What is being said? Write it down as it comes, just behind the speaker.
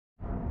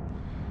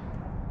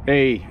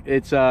Hey,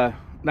 it's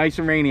nice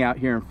and rainy out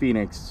here in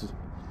Phoenix.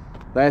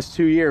 Last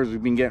 2 years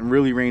we've been getting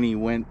really rainy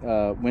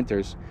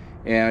winters,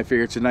 and I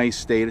figure it's a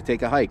nice day to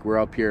take a hike. We're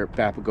up here at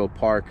Papago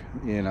Park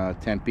in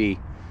Tempe,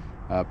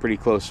 pretty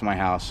close to my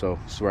house, so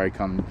this is where I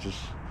come just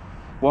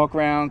walk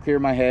around, clear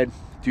my head,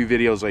 do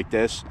videos like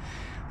this.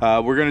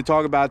 We're going to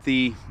talk about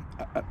the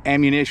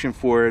ammunition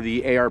for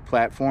the AR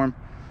platform,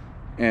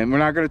 and we're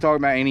not going to talk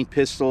about any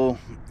pistol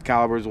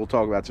calibers. We'll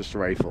talk about just the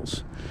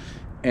rifles.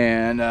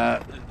 And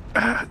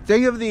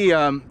think of the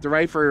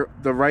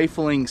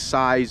rifling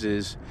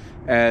sizes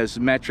as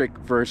metric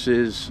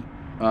versus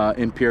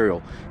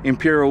imperial.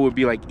 Imperial would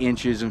be like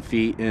inches and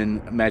feet,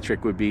 and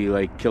metric would be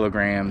like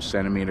kilograms,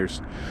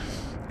 centimeters.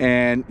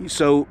 And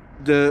so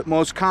the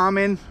most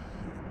common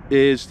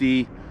is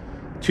the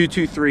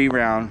 .223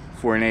 round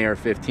for an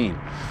AR-15.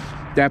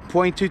 That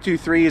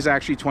 .223 is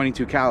actually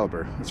 22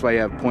 caliber. That's why you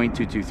have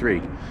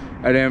 .223.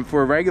 And then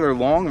for a regular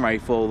long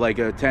rifle, like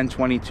a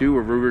 1022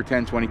 or Ruger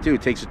 1022,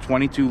 it takes a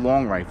 22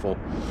 long rifle.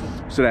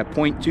 So that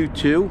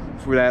 .22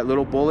 for that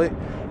little bullet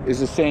is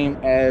the same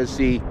as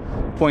the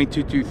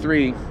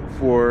 .223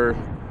 for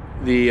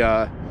the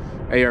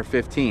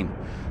AR-15.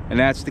 And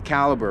that's the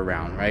caliber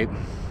round, right?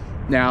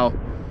 Now,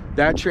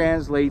 that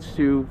translates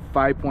to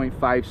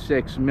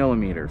 5.56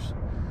 millimeters.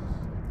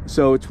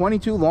 So a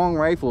 22 long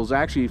rifle is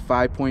actually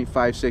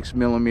 5.56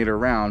 millimeter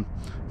round,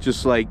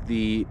 just like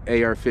the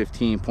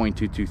AR-15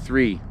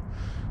 .223.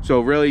 So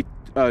really,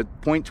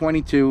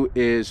 .22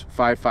 is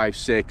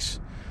 5.56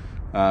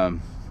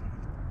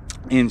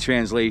 in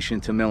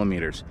translation to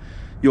millimeters.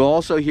 You'll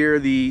also hear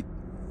the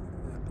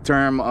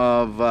term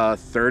of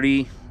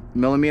 30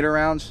 millimeter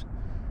rounds.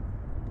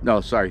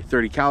 No, sorry,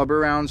 30 caliber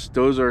rounds.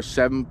 Those are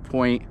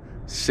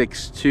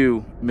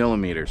 7.62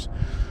 millimeters.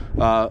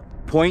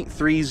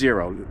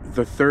 .30,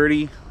 the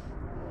 30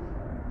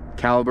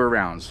 caliber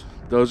rounds.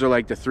 Those are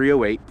like the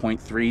 308,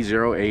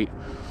 .308,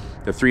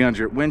 the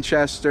 300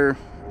 Winchester,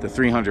 the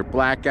 300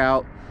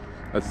 Blackout,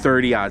 a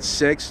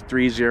 30-06,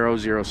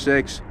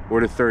 3006,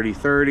 or the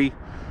 3030.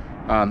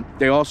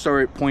 They all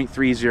start at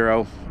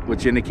 .30,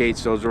 which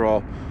indicates those are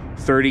all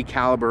 30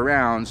 caliber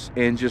rounds.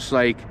 And just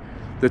like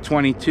the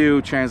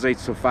 22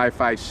 translates to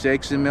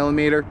 5.56 in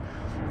millimeter,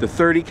 the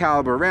 30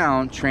 caliber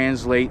round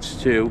translates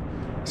to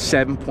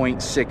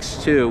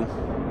 7.62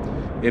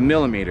 in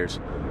millimeters.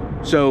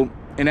 So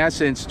in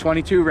essence,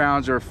 22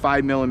 rounds are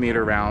 5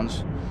 millimeter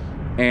rounds,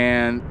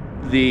 and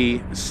the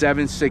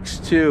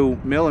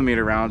 7.62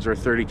 millimeter rounds are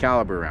 30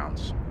 caliber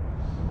rounds.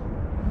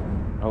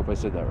 I hope I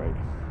said that right.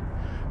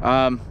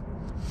 I'm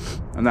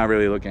not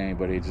really looking at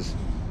anybody, just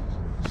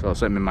so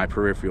I'm in my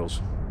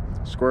peripherals.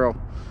 Squirrel.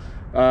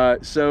 I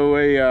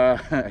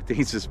think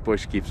it's this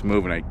bush keeps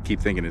moving. I keep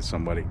thinking it's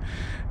somebody.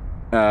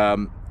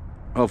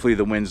 Hopefully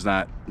the wind's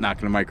not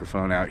knocking the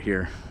microphone out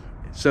here.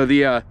 So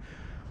the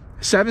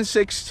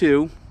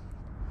 7.62,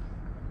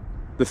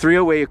 the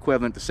 308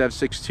 equivalent, the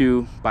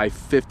 7.62 by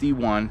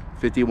 51.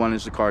 51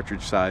 is the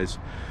cartridge size.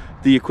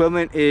 The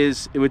equivalent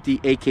is with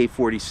the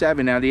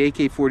AK-47. Now the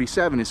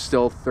AK-47 is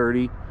still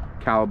 30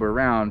 caliber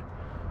round,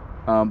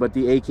 but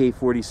the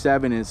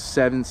AK-47 is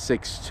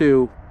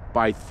 7.62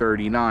 by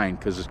 39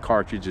 because the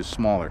cartridge is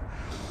smaller.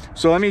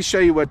 So let me show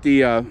you what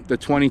the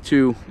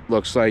 22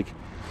 looks like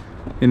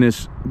in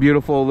this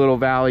beautiful little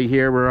valley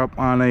here. We're up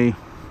on a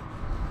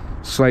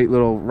slight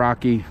little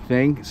rocky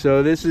thing.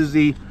 So this is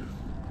the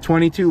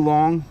 22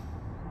 long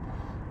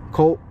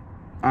Colt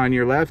on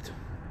your left.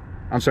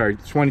 I'm sorry,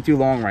 22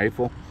 long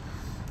rifle.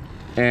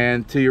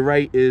 And to your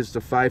right is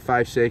the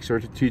 5.56 or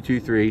the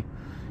 .223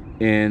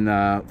 in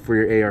for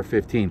your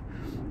AR-15.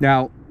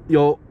 Now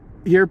you'll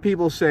hear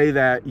people say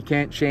that you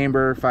can't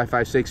chamber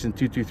 5.56 and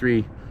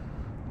 .223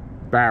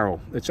 barrel.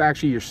 It's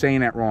actually, you're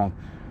saying that wrong.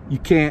 You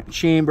can't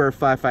chamber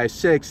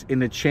 5.56 in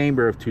the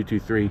chamber of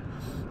 .223,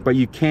 but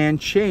you can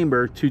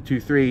chamber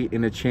 .223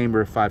 in the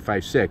chamber of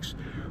 5.56.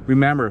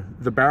 Remember,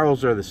 the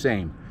barrels are the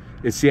same.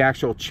 It's the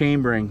actual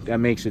chambering that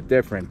makes it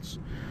different.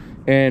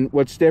 And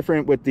what's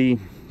different with the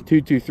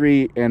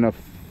 .223 and a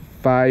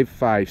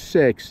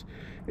 5.56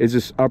 is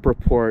this upper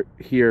port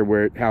here,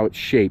 how it's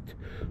shaped.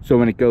 So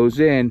when it goes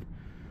in,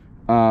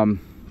 like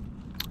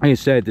I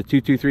said, the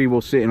 .223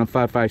 will sit in a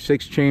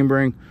 5.56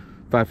 chambering.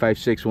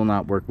 5.56 will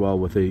not work well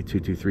with a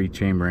 .223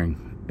 chambering.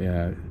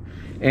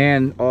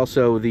 And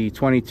also the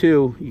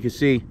 22, you can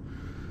see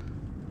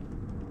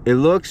it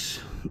looks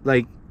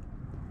like,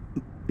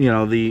 you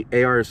know, the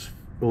AR is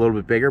a little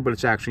bit bigger, but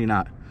it's actually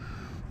not.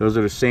 Those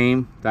are the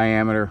same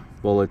diameter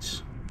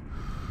bullets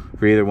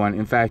for either one.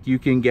 In fact, you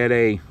can get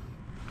a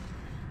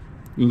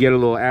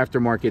little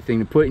aftermarket thing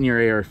to put in your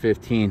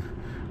AR-15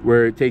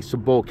 where it takes the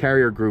bolt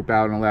carrier group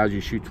out and allows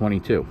you to shoot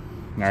 22. All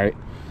right,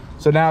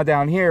 so now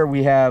down here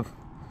we have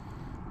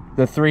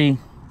the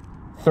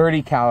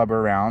 330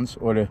 caliber rounds,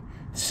 or the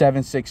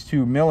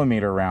 7.62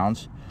 millimeter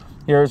rounds.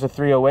 Here's a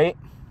 308.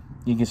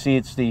 You can see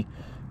it's the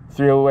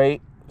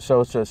 308,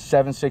 so it's a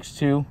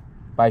 7.62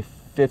 by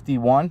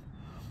 51.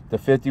 The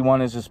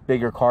 51 is this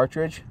bigger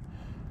cartridge.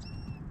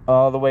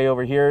 All the way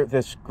over here,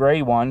 this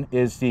gray one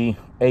is the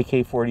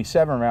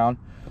AK-47 round.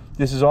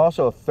 This is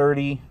also a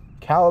 30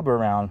 caliber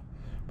round,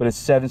 but it's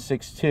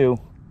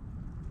 7.62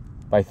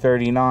 by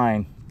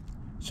 39.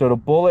 So the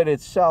bullet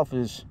itself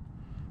is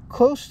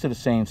close to the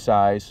same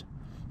size,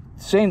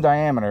 same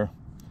diameter,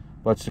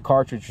 but it's the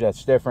cartridge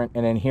that's different.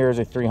 And then here's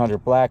a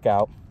 300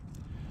 blackout.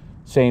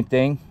 Same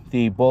thing.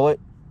 The bullet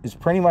is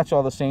pretty much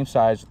all the same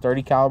size,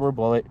 30 caliber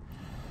bullet.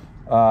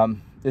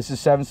 This is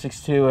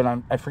 7.62,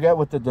 and I forget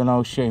what the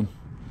denotation,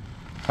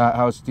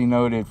 how it's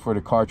denoted for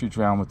the cartridge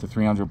round with the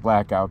 300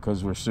 blackout,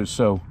 because we're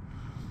so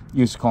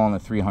used to calling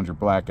it 300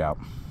 blackout.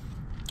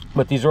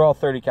 But these are all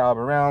 30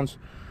 caliber rounds.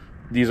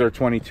 These are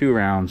 22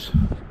 rounds.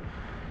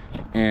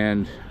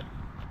 And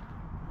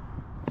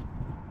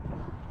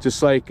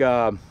just like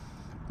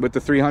with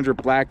the 300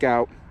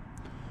 blackout,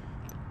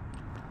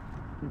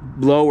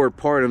 lower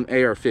part of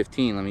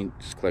AR-15, let me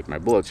just collect my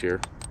bullets here.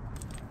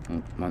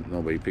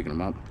 Nobody picking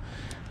them up.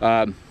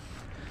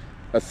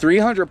 A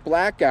 300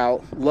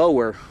 blackout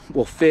lower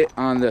will fit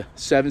on the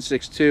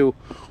 7.62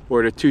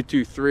 or the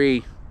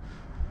 223.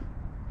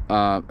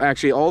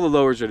 Actually, all the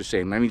lowers are the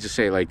same. Let me just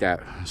say it like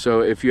that.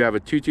 So if you have a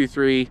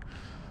 223,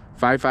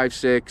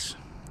 5.56,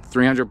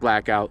 300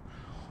 blackout,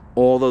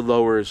 all the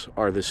lowers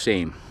are the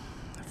same.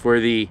 For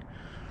the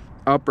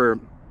upper,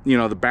 you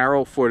know, the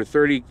barrel for the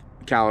 30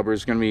 caliber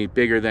is going to be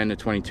bigger than the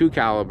 22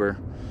 caliber,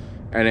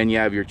 and then you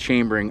have your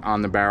chambering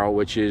on the barrel,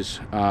 which is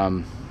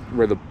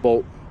where the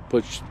bolt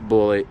puts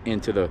bullet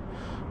into the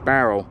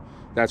barrel.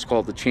 That's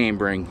called the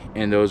chambering,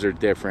 and those are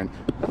different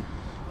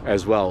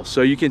as well.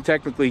 So you can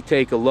technically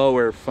take a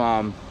lower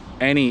from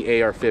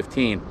any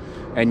AR-15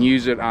 and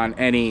use it on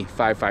any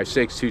 5.56,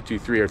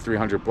 223, or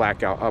 300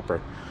 blackout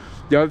upper.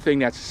 The other thing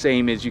that's the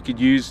same is you could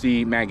use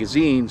the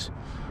magazines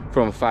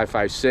from a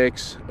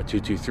 5.56, a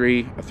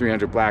 223, a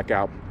 300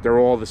 blackout. They're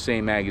all the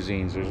same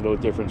magazines. There's no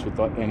difference with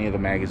any of the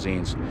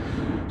magazines.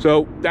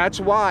 So that's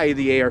why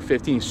the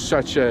AR-15 is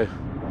such a,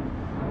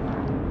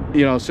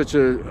 you know, such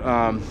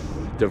a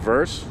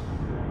diverse,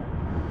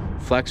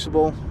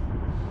 flexible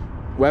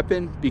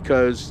weapon,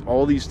 because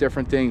all these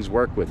different things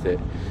work with it.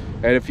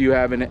 And if you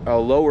have a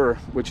lower,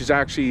 which is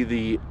actually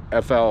the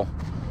FL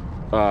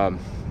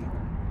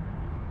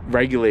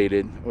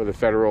regulated, or the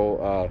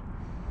federal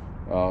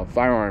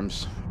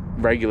firearms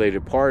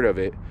regulated part of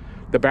it,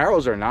 the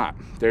barrels are not.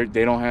 They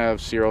don't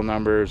have serial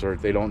numbers, or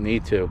they don't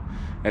need to,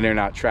 and they're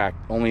not tracked.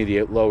 Only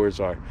the lowers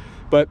are.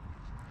 But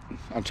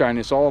I'm trying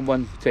this all in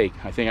one take.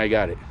 I think I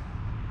got it.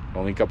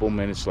 Only a couple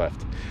minutes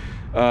left.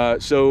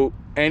 So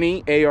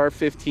any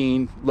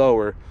AR-15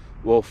 lower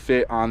will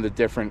fit on the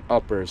different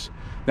uppers.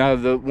 Now,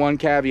 the one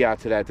caveat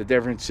to that, the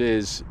difference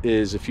is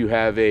if you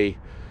have a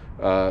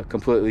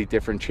completely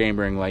different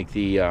chambering, like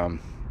the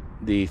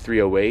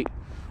 308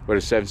 or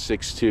the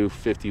 7.62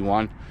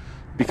 51,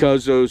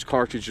 because those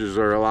cartridges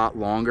are a lot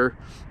longer,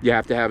 you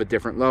have to have a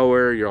different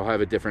lower, you'll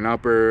have a different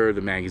upper,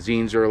 the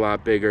magazines are a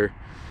lot bigger.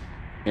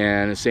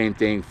 And the same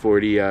thing for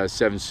the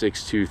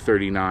 7.62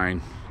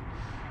 39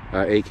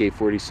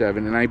 AK-47,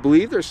 and I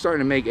believe they're starting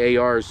to make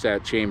ARs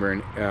that chamber in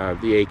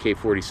the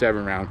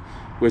AK-47 round,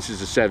 which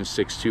is a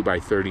 7.62 by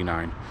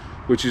 39,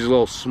 which is a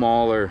little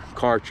smaller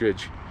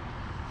cartridge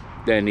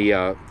than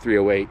the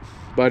 308,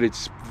 but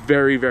it's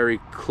very, very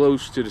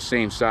close to the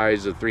same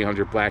size as the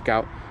 300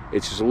 blackout.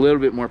 It's just a little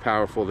bit more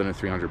powerful than a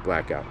 300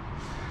 blackout.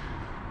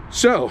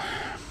 So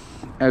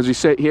as we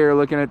sit here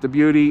looking at the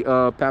beauty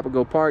of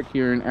Papago Park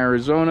here in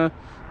Arizona,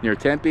 near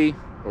Tempe,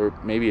 or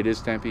maybe it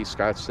is Tempe,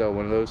 Scottsdale,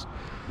 one of those.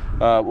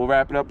 We'll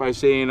wrap it up by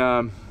saying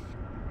I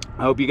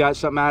hope you got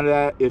something out of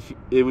that. If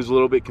it was a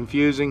little bit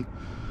confusing,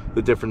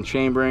 the different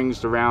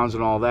chamberings, the rounds,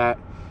 and all that,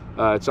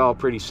 it's all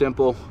pretty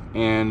simple.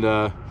 And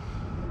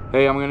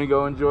hey, I'm gonna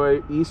go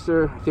enjoy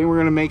Easter. I think we're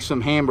gonna make some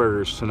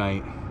hamburgers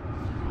tonight.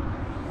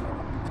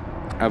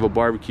 Have a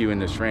barbecue in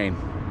this rain.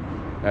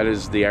 That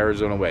is the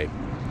Arizona way.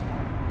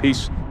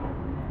 Peace.